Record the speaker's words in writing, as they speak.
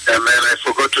Amen. I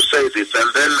forgot to say this.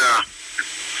 And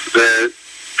then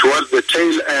towards the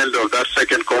tail end of that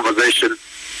second conversation,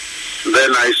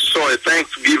 then I saw a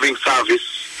Thanksgiving service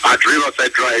at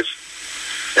Riverside Drive,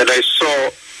 and I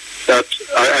saw that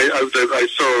I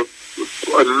saw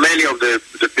many of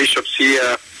the bishops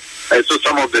here. I saw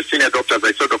some of the senior doctors.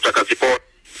 I saw Dr. Kasipo.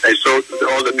 I saw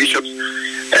all the bishops,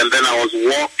 and then I was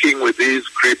walking with these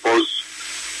cripples,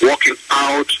 walking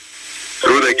out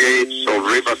through the gates of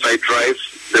Riverside Drive,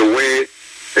 the way,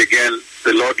 again,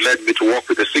 the Lord led me to walk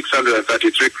with the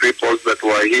 633 cripples that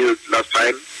were healed last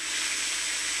time.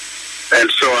 And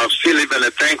so I've seen even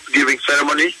a Thanksgiving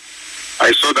ceremony.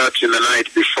 I saw that in the night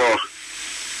before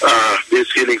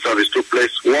this healing service took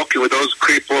place, walking with those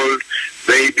crippled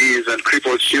babies and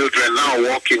crippled children, now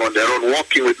walking on their own,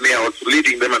 walking with me. I was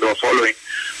leading them and they were following,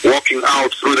 walking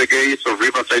out through the gates of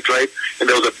Riverside Drive. And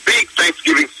there was a big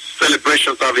Thanksgiving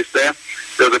celebration service there.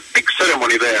 There was a big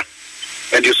ceremony there.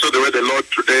 And you saw the way the Lord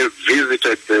today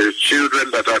visited the children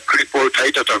that are crippled.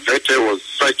 Taita Taveta was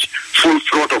such full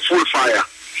throttle, full fire.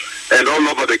 And all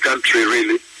over the country,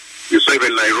 really. You saw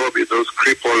even Nairobi, those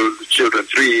crippled children,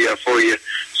 3-year, 4-year,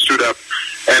 stood up.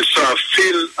 And so I've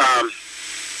seen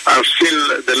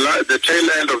the tail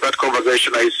end of that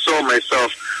conversation. I saw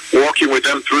myself walking with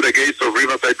them through the gates of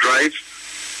Riverside Drive,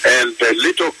 and the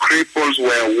little cripples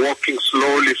were walking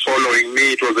slowly, following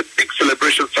me. It was a big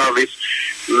celebration service.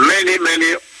 Many,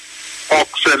 many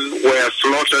oxen were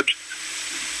slaughtered,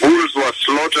 bulls were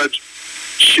slaughtered,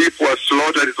 sheep were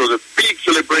slaughtered. It was a big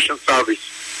celebration service.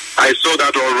 I saw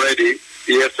that already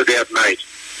yesterday at night.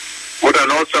 What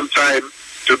an awesome time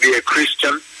to be a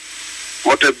Christian.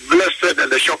 What a blessed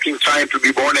and a shocking time to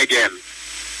be born again.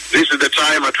 This is the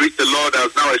time at which the Lord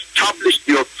has now established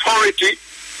the authority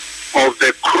of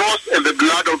the cross and the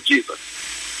blood of Jesus.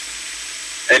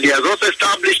 And he has also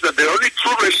established that the only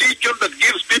true religion that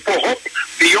gives people hope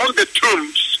beyond the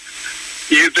tombs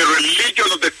is the religion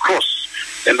of the cross.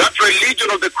 And that religion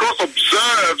of the cross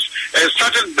observes a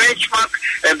certain benchmark,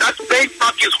 and that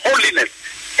benchmark is holiness.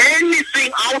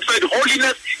 Anything outside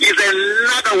holiness is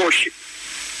another worship.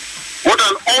 What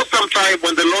an awesome time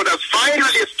when the Lord has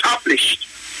finally established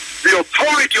the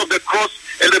authority of the cross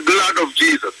and the blood of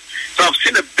Jesus. So I've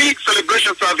seen a big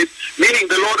celebration service, meaning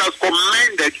the Lord has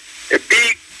commanded a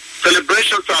big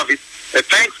celebration service, a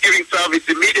Thanksgiving service.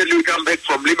 Immediately we come back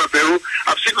from Lima, Peru.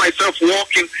 I've seen myself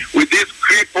walking with these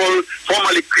crippled,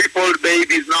 formerly crippled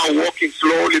babies, now walking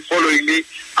slowly, following me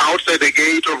outside the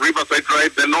gate of Riverside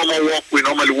Drive, the normal walk we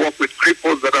normally walk with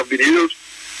cripples that have been healed.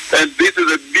 And this is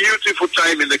a beautiful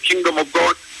time in the kingdom of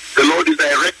God. The Lord is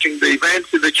directing the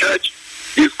events in the church.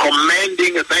 He's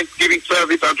commanding a Thanksgiving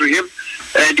service unto him,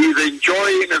 and he's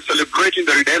enjoying and celebrating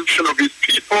the redemption of his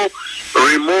people,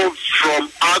 removed from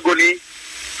agony,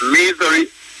 misery,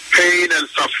 pain, and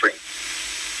suffering.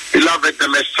 Beloved, the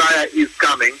Messiah is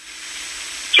coming.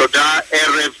 Toda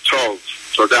Erev Tov.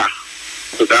 Toda.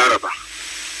 Toda Rabba.